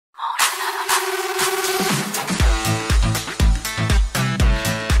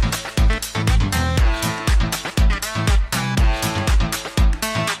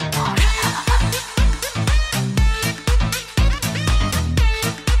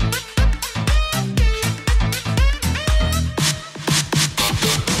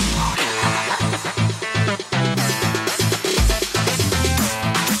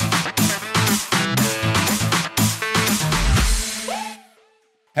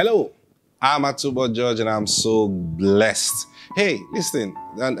Hello, I'm Atubo George and I'm so blessed. Hey, listen,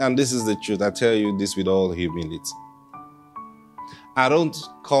 and this is the truth. I tell you this with all humility. I don't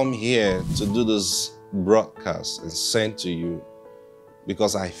come here to do this broadcast and send to you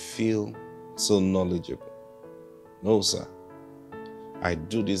because I feel so knowledgeable. No, sir. I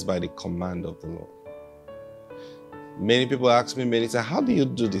do this by the command of the Lord. Many people ask me many times, how do you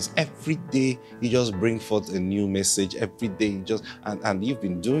do this? Every day you just bring forth a new message. Every day you just, and you've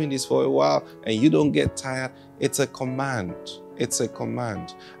been doing this for a while and you don't get tired. It's a command. It's a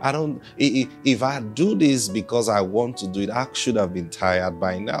command. If I do this because I want to do it, I should have been tired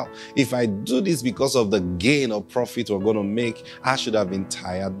by now. If I do this because of the gain or profit we're going to make, I should have been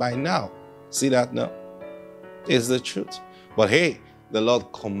tired by now. See that now? It's the truth. But hey, the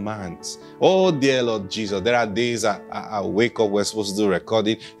Lord commands. Oh, dear Lord Jesus, there are days I wake up, we're supposed to do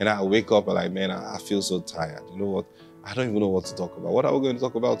recording, and I wake up and like, man, I feel so tired. You know what? I don't even know what to talk about. What are we going to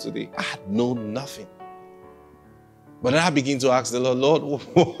talk about today? I know nothing. But then I begin to ask the Lord, Lord,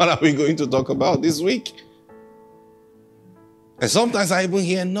 what are we going to talk about this week? And sometimes I even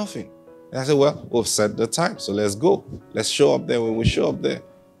hear nothing. And I say, well, we've set the time, so let's go. Let's show up there. When we show up there,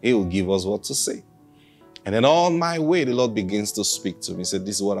 He will give us what to say. And then on my way, the Lord begins to speak to me. He said,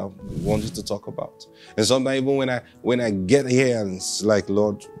 this is what I want you to talk about. And sometimes even when I get here and it's like,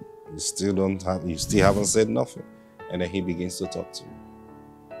 Lord, you still haven't said nothing. And then He begins to talk to me.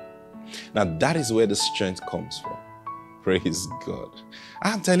 Now that is where the strength comes from. Praise God.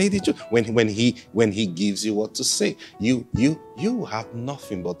 I'm telling you the truth. When he gives you what to say, you have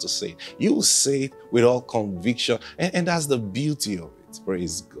nothing but to say. You say it with all conviction. And that's the beauty of it.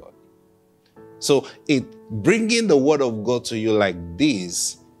 Praise God. So bringing the word of God to you like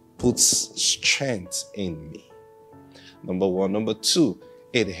this puts strength in me. Number one. Number two,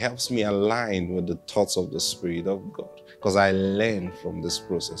 it helps me align with the thoughts of the Spirit of God because I learn from this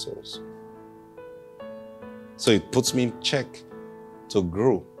process also. So it puts me in check to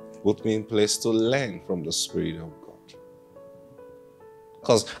grow, put me in place to learn from the Spirit of God.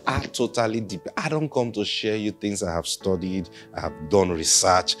 Because I don't come to share you things I have studied, I have done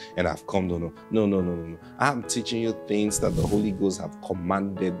research, and I've come to know. No. I'm teaching you things that the Holy Ghost have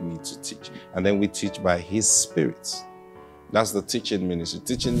commanded me to teach. And then we teach by His Spirit. That's the teaching ministry.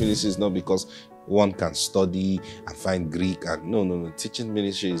 Teaching ministry is not because one can study and find Greek. No. Teaching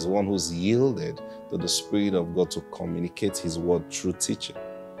ministry is one who's yielded to the Spirit of God to communicate His word through teaching.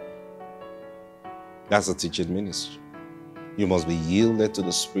 That's the teaching ministry. You must be yielded to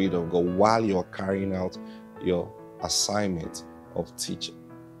the Spirit of God while you're carrying out your assignment of teaching.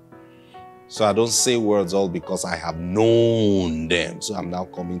 So I don't say words all because I have known them. So I'm now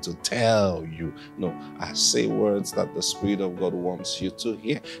coming to tell you. No, I say words that the Spirit of God wants you to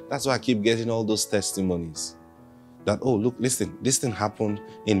hear. That's why I keep getting all those testimonies. That, oh, look, listen, this thing happened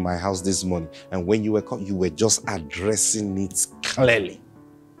in my house this morning. And when you were just addressing it clearly.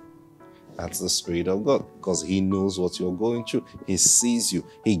 That's the Spirit of God because He knows what you're going through. He sees you.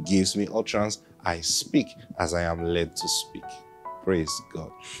 He gives me utterance. I speak as I am led to speak. Praise God.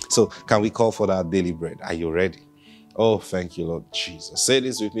 So can we call for that daily bread? Are you ready? Oh, thank you, Lord Jesus. Say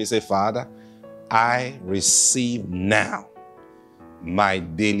this with me. Say, Father, I receive now my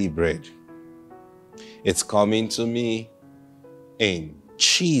daily bread. It's coming to me in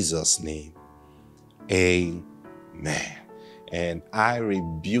Jesus' name. Amen. And I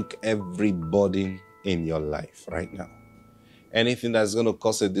rebuke every burden in your life right now. Anything that's going to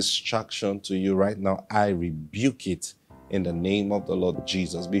cause a distraction to you right now, I rebuke it in the name of the Lord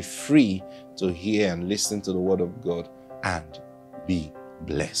Jesus. Be free to hear and listen to the word of God and be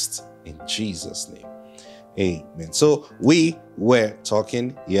blessed in Jesus' name. Amen. So we were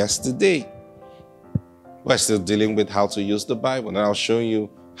talking yesterday. We're still dealing with how to use the Bible. And I'll show you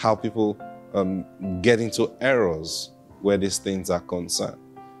how people get into errors where these things are concerned.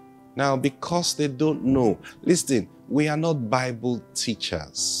 Now, because they don't know, listen, we are not Bible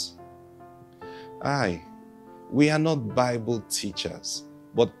teachers. We are not Bible teachers,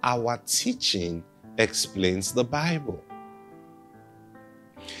 but our teaching explains the Bible.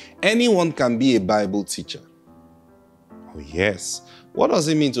 Anyone can be a Bible teacher. Oh, yes. What does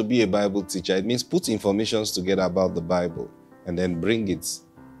it mean to be a Bible teacher? It means put information together about the Bible and then bring it.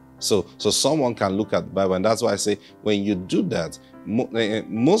 So someone can look at the Bible, and that's why I say when you do that,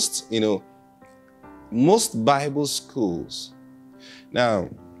 most Bible schools. Now,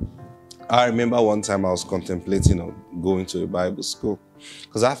 I remember one time I was contemplating going to a Bible school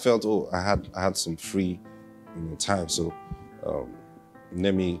because I felt, I had some free time, so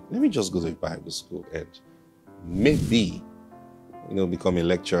let me just go to a Bible school and maybe become a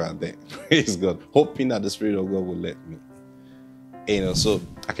lecturer there. Praise God, hoping that the Spirit of God will let me. So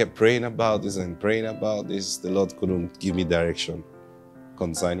I kept praying about this and praying about this. The Lord couldn't give me direction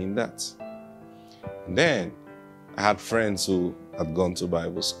concerning that. And then I had friends who had gone to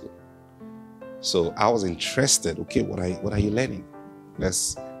Bible school. So I was interested. Okay, what are you learning?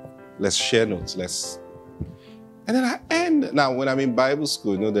 Let's share notes. And then now when I'm in Bible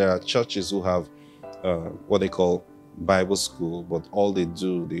school, there are churches who have what they call Bible school, but all they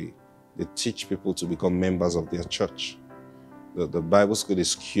do, they teach people to become members of their church. The Bible school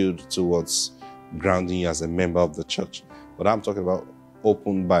is skewed towards grounding you as a member of the church. But I'm talking about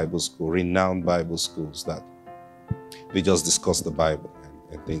open Bible school, renowned Bible schools that they just discuss the Bible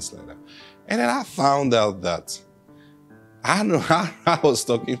and things like that. And then I found out that I was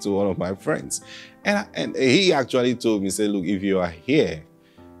talking to one of my friends, and he actually told me, say, look, if you are here,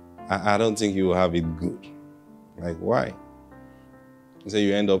 I don't think you will have it good. Like, why? He said,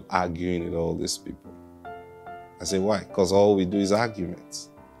 you end up arguing with all these people. I said, why? Because all we do is arguments.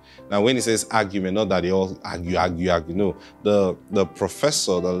 Now, when he says argument, not that they all argue. No, the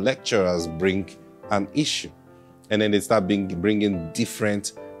professor, the lecturers bring an issue. And then they start bringing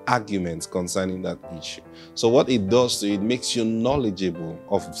different arguments concerning that issue. So what it does to it makes you knowledgeable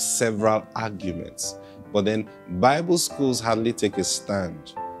of several arguments. But then Bible schools hardly take a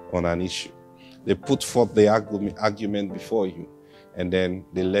stand on an issue. They put forth the argument before you, and then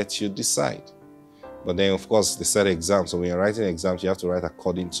they let you decide. But then, of course, they set exams. So when you're writing exams, you have to write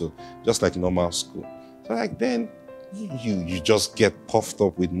according to, just like normal school. So like then, you just get puffed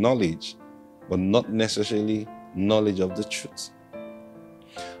up with knowledge, but not necessarily knowledge of the truth.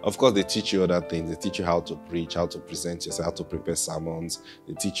 Of course, they teach you other things. They teach you how to preach, how to present yourself, how to prepare sermons.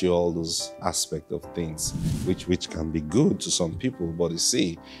 They teach you all those aspects of things, which can be good to some people. But you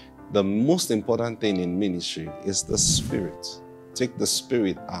see, the most important thing in ministry is the Spirit. Take the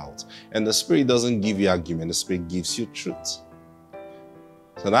Spirit out. And the Spirit doesn't give you argument. The Spirit gives you truth.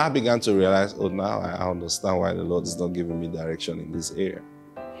 So now I began to realize, now I understand why the Lord is not giving me direction in this area.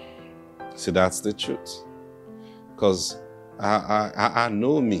 See, that's the truth. Because I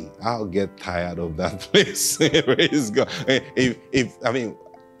know me. I'll get tired of that place. Praise God.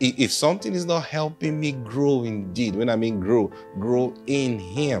 If something is not helping me grow indeed, when I mean grow in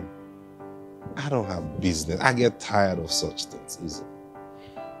Him, I don't have business. I get tired of such things easily.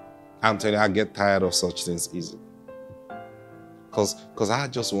 I'm telling you, I get tired of such things easily. Because I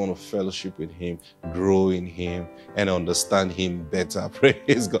just want to fellowship with Him, grow in Him, and understand Him better.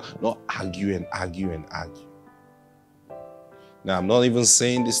 Praise God. Not argue and argue and argue. Now, I'm not even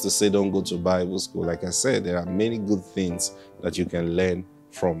saying this to say don't go to Bible school. Like I said, there are many good things that you can learn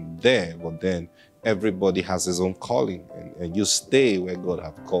from there. But then everybody has his own calling. And you stay where God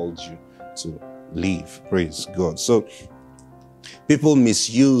has called you to live. Praise God. So people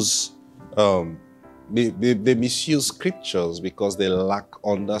misuse they misuse scriptures because they lack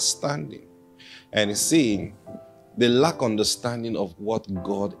understanding. And you see, they lack understanding of what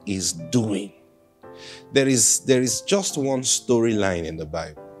God is doing. There is just one storyline in the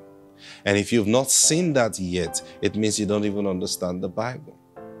Bible. And if you've not seen that yet, it means you don't even understand the Bible.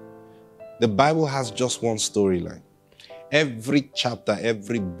 The Bible has just one storyline. Every chapter,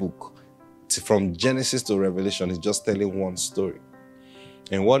 every book, from Genesis to Revelation, is just telling one story.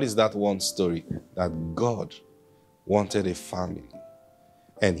 And what is that one story? That God wanted a family.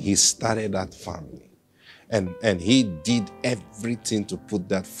 And He started that family. And He did everything to put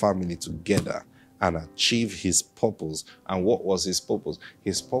that family together and achieve His purpose. And what was His purpose?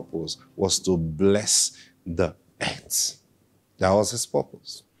 His purpose was to bless the earth. That was His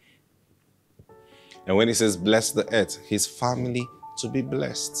purpose. And when He says bless the earth, His family to be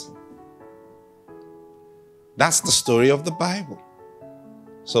blessed. That's the story of the Bible.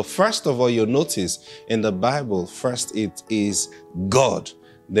 So first of all, you'll notice in the Bible, first it is God.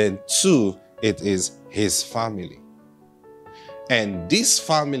 Then two, it is His family. And this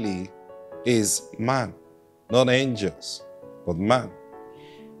family is man, not angels, but man.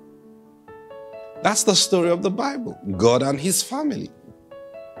 That's the story of the Bible, God and His family.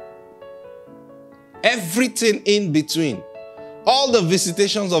 Everything in between, all the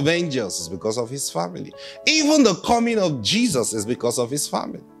visitations of angels is because of His family. Even the coming of Jesus is because of His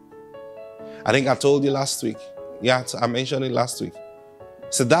family. I think I told you last week. Yeah, I mentioned it last week.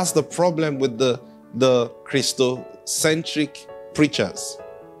 So that's the problem with the Christocentric preachers.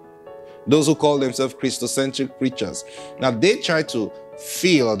 Those who call themselves Christocentric preachers. Now they try to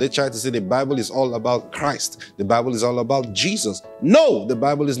feel, or they try to say the Bible is all about Christ. The Bible is all about Jesus. No, the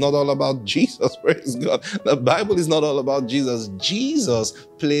Bible is not all about Jesus. Praise God. The Bible is not all about Jesus. Jesus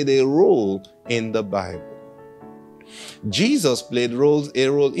played a role in the Bible. Jesus played a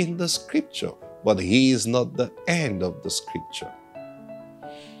role in the scripture, but He is not the end of the scripture.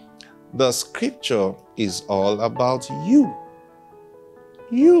 The scripture is all about you.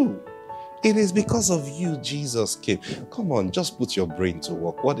 You. It is because of you Jesus came. Come on, just put your brain to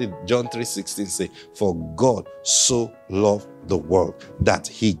work. What did John 3:16 say? For God so loved the world that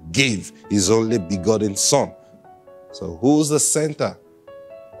he gave his only begotten son. So who's the center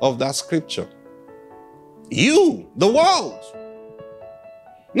of that scripture? You, the world.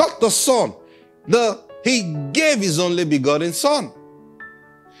 Not the son. He gave his only begotten son.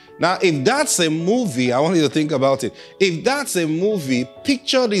 Now, if that's a movie, I want you to think about it. If that's a movie,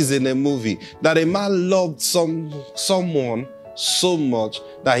 picture this in a movie, that a man loved someone so much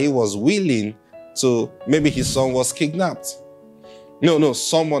that he was willing to, maybe his son was kidnapped.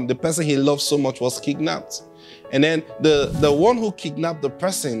 The person he loved so much was kidnapped. And then the one who kidnapped the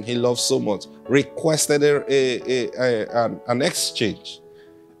person he loved so much requested an exchange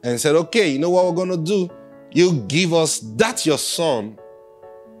and said, okay, you know what we're going to do? You give us that your son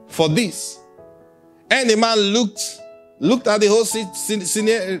for this. And the man looked at the whole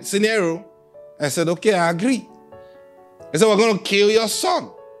scenario and said, okay, I agree. He said, we're going to kill your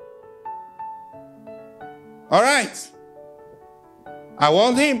son. All right. I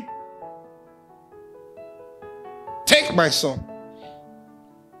want him. Take my son.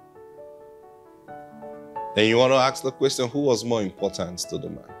 Then you want to ask the question, who was more important to the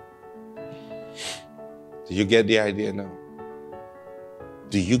man? Do you get the idea now?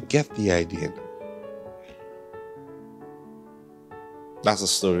 Do you get the idea now? That's the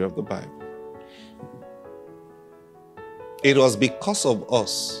story of the Bible. It was because of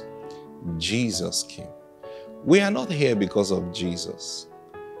us Jesus came. We are not here because of Jesus.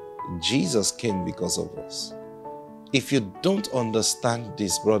 Jesus came because of us. If you don't understand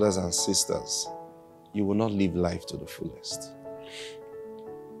this, brothers and sisters, you will not live life to the fullest.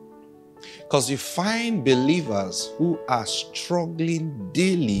 Because you find believers who are struggling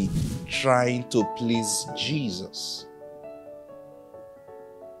daily trying to please Jesus.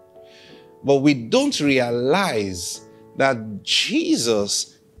 But we don't realize that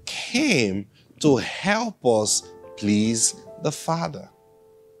Jesus came to help us please the Father.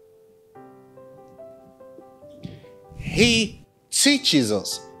 He teaches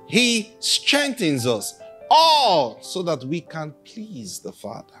us, he strengthens us, all so that we can please the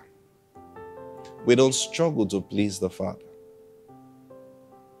Father. We don't struggle to please the Father.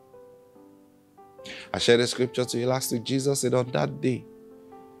 I shared a scripture to you last week. Jesus said, on that day,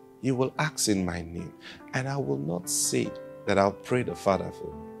 you will ask in my name, and I will not say that I'll pray the Father for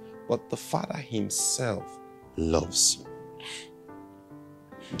you, but the Father himself loves you.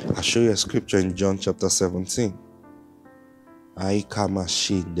 I'll show you a scripture in John chapter 17.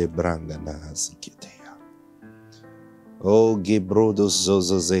 Oh, Gebrodos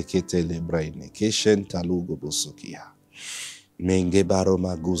Zozozekete Lebraine, Keshen Talugo Bosukia. Mengebaro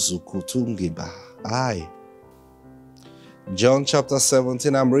Maguzukutungiba. Aye. John chapter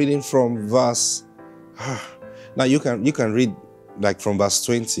 17, I'm reading from verse. Now you can read like from verse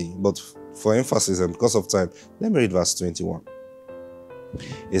 20, but for emphasis and because of time, let me read verse 21.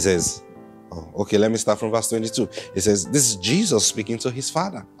 It says, let me start from verse 22. It says, this is Jesus speaking to his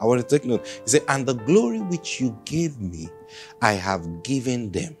Father. I want to take note. He said, and the glory which you gave me, I have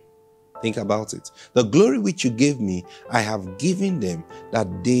given them. Think about it. The glory which you gave me, I have given them,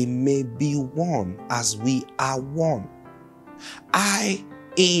 that they may be one as we are one. I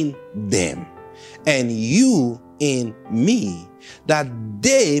in them, and you in me, that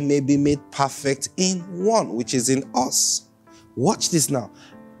they may be made perfect in one, which is in us. Watch this now.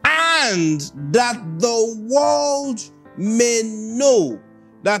 And that the world may know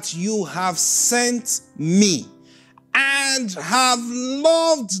that you have sent me and have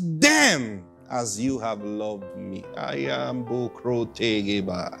loved them as you have loved me. I am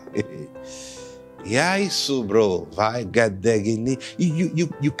Bukrotegeba. You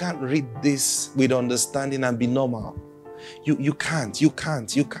can't read this with understanding and be normal. You can't.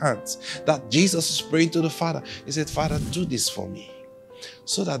 That Jesus is praying to the Father. He said, Father, do this for me,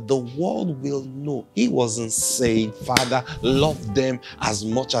 so that the world will know. He wasn't saying, Father, love them as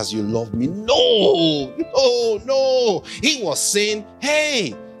much as you love me. No. He was saying,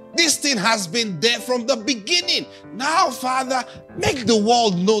 hey, this thing has been there from the beginning. Now, Father, make the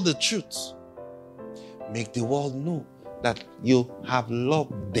world know the truth. Make the world know that you have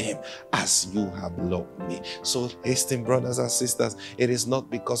loved them as you have loved me. So, esteemed brothers and sisters, it is not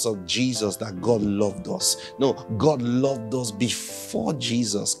because of Jesus that God loved us. No, God loved us before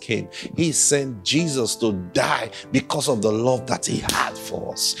Jesus came. He sent Jesus to die because of the love that he had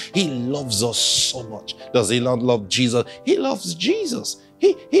for us. He loves us so much. Does he not love Jesus? He loves Jesus.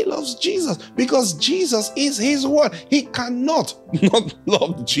 He loves Jesus because Jesus is his word. He cannot not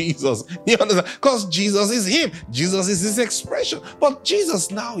love Jesus. You understand? Because Jesus is him. Jesus is his expression. But Jesus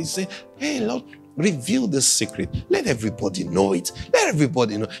now is saying, hey, Lord, reveal the secret. Let everybody know it. Let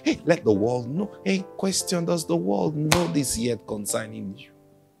everybody know. Hey, let the world know. Hey, question, does the world know this yet concerning you?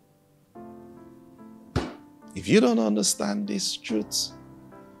 If you don't understand these truths,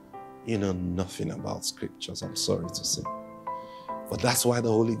 you know nothing about scriptures, I'm sorry to say. But that's why the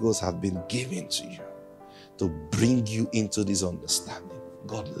Holy Ghost have been given to you, to bring you into this understanding.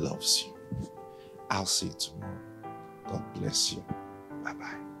 God loves you. I'll see you tomorrow. God bless you.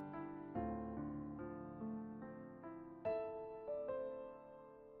 Bye-bye.